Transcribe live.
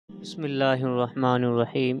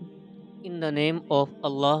Bismillahirrahmanirrahim. In the name of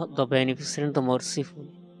Allah, the Beneficent, the Merciful.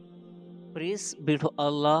 Praise be to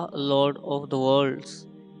Allah, Lord of the worlds,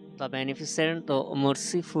 the Beneficent, the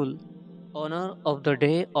Merciful. Honor of the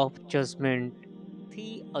Day of Judgment.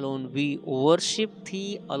 Thee alone we worship,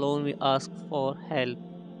 Thee alone we ask for help.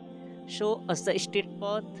 Show us the straight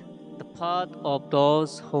path, the path of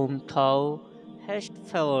those whom Thou hast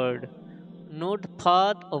favored, not the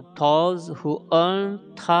path of those who earn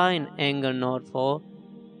Thine anger, not for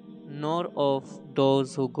nor of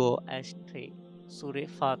those who go astray. Surah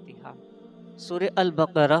Fatiha. Surah Al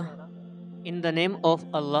Baqarah. In the name of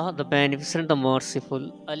Allah, the Beneficent, the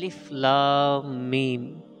Merciful. Alif Lam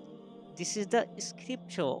Mim. This is the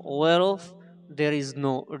scripture whereof there is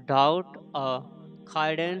no doubt, a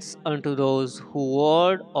guidance unto those who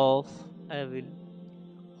ward of evil,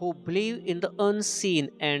 who believe in the unseen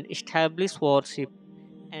and establish worship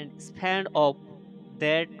and spend of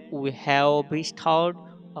that we have bestowed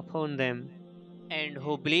upon them, and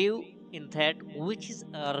who believe in that which is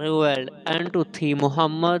revealed unto thee,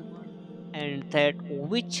 Muhammad, and that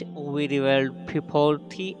which we revealed before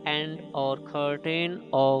thee, and our curtain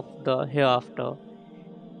of the hereafter.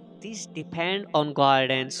 These depend on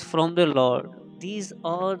guidance from the Lord. These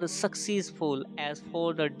are the successful. As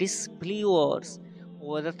for the disbelievers,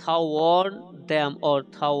 whether thou warn them or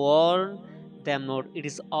thou warn them not, it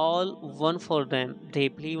is all one for them. They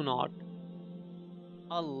believe not.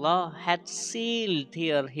 Allah hath sealed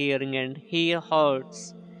their hearing and their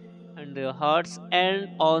hearts, and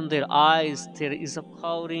on their eyes there is a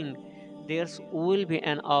covering. Theirs will be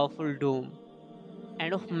an awful doom.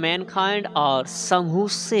 And of mankind are some who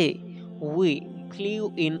say, we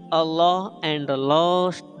believe in Allah, and the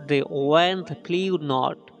last they when they believe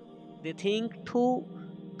not. They think to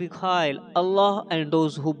beguile Allah and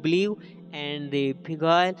those who believe, and they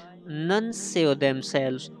beguile none save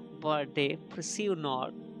themselves, but they perceive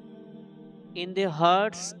not. In their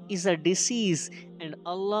hearts is a disease, and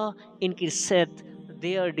Allah increaseth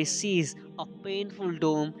their disease, a painful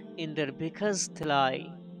doom in their because they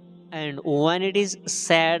lie. And when it is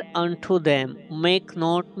said unto them, make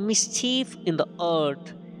not mischief in the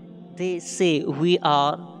earth, they say, we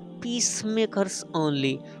are peacemakers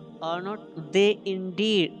only. Are not they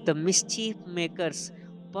indeed the mischief makers,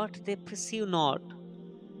 but they perceive not?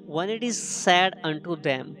 When it is said unto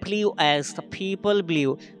them, believe as the people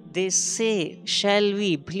believe, they say, shall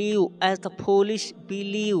we believe as the foolish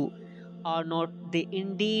believe? Are not they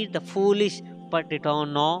indeed the foolish, but they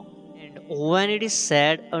don't know? And when it is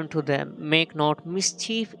said unto them, make not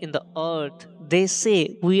mischief in the earth, they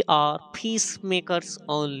say, we are peacemakers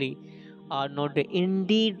only. Are not they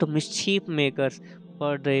indeed the mischief makers,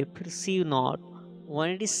 but they perceive not? When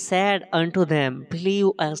it is said unto them,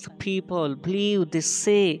 believe as the people believe, they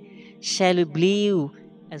say, shall we believe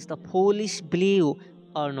as the foolish believe?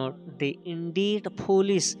 Are not they indeed the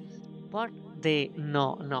foolish, but they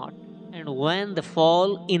know not? And when they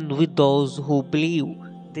fall in with those who believe,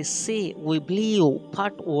 they say, we believe.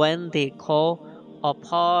 But when they go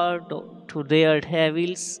apart to their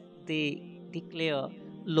devils, they declare,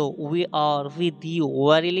 lo, we are with you.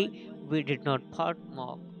 Verily, we did not part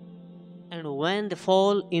mock. And when they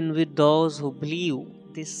fall in with those who believe,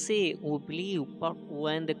 they say, we believe. But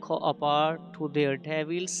when they go apart to their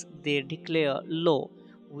devils, they declare, lo,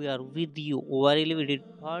 we are with you. Verily, we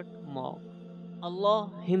did part mock. Allah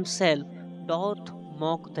Himself doth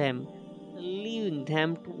mock them, leaving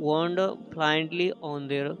them to wander blindly on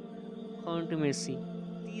their contumacy.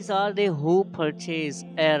 These are they who purchase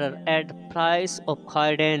error at the price of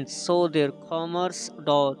guidance, so their commerce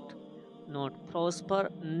doth not prosper,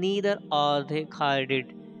 neither are they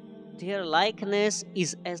guided. Their likeness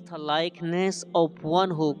is as the likeness of one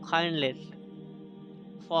who kindleth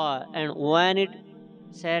fire, and when it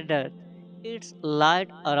shattereth its light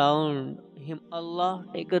around him, Allah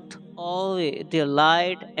taketh away their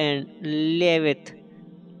light and leaveth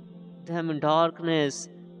them in darkness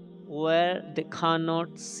where they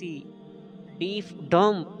cannot see, deaf,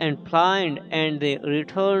 dumb, and blind, and they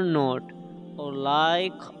return not, or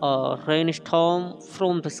like a rainstorm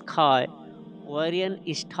from the sky, wherein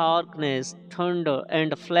is darkness, thunder,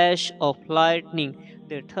 and the flash of lightning.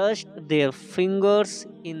 They touched their fingers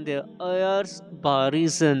in their ears by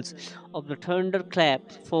reasons of the thunderclap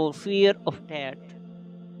for fear of death.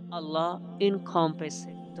 Allah encompassed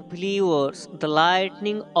the believers. The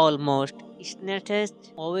lightning almost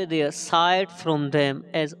snatched away their sight from them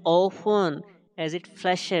as often as it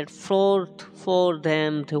flashed forth for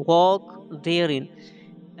them to walk therein.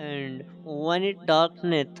 And when it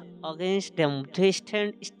darkeneth against them, they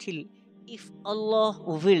stand still. If Allah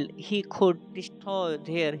willed, He could destroy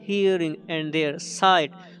their hearing and their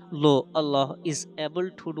sight. Lo, Allah is able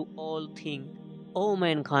to do all things. O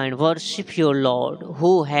mankind, worship your Lord,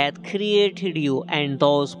 who hath created you and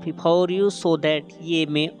those before you, so that ye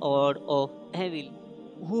may err of evil,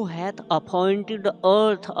 who hath appointed the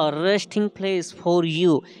earth a resting place for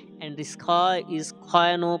you, and the sky is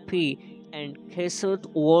canopy, and causeth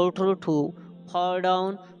water to pour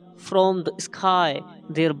down from the sky,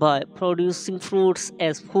 thereby producing fruits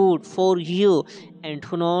as food for you, and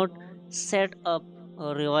do not set up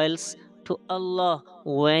rivals to Allah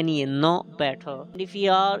when ye know better. And if ye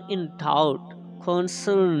are in doubt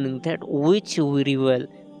concerning that which we reveal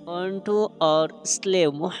unto our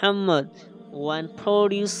slave Muhammad, one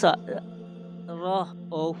producer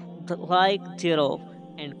of the like thereof,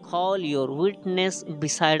 and call your witness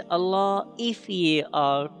beside Allah if ye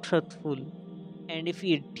are truthful. And if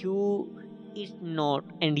ye do it not,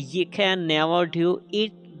 and ye can never do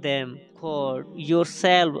it, them guard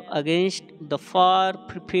yourself against the fire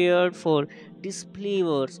prepared for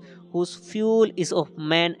disbelievers, whose fuel is of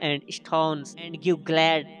men and stones, and give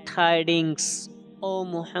glad tidings, O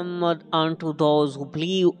Muhammad, unto those who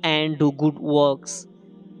believe and do good works,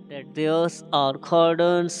 that theirs are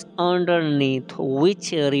gardens underneath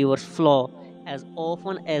which rivers flow, as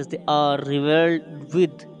often as they are revealed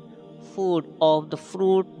with food of the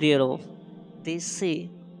fruit thereof. They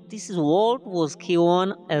say, this is what was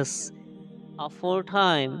given us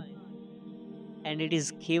aforetime, and it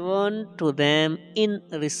is given to them in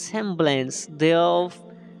resemblance thereof.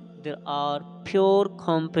 There are pure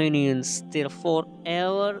companions, therefore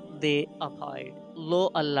ever they abide.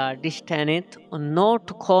 Lo, Allah disdaineth not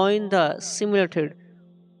to coin the simulated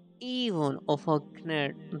even of a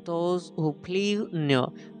gnat. Those who believe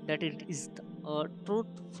know that it is a truth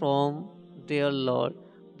from their Lord,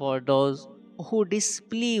 but those who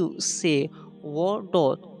disbelieve say, what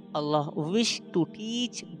doth Allah wish to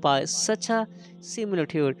teach by such a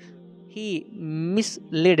similitude? He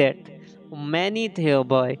misleadeth many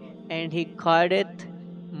thereby, and he guideth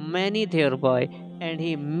many thereby, and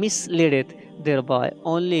he misleadeth thereby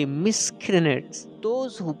only miscreants.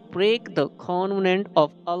 Those who break the covenant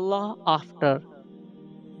of Allah after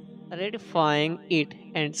ratifying it,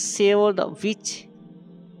 and sever the which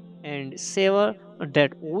and sever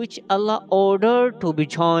that which Allah ordered to be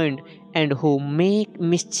joined, and who make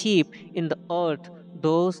mischief in the earth,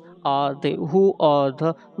 those are they who are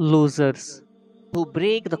the losers. Who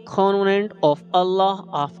break the covenant of Allah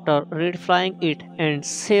after ratifying it, and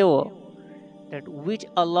sever that which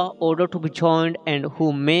Allah ordered to be joined, and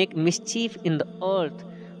who make mischief in the earth,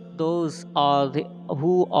 those are the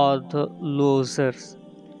who are the losers.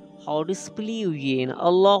 How disbelieve ye in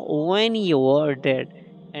Allah when ye were dead,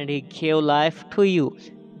 and He gave life to you?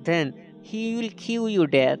 Then He will give you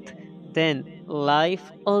death, then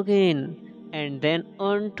life again, and then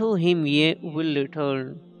unto Him ye will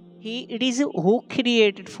return. He it is who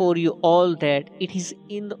created for you all that it is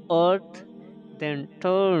in the earth, then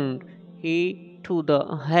turned He to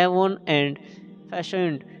the heaven and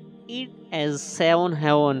fashioned it as seven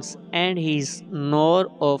heavens, and He is knower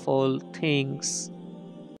of all things.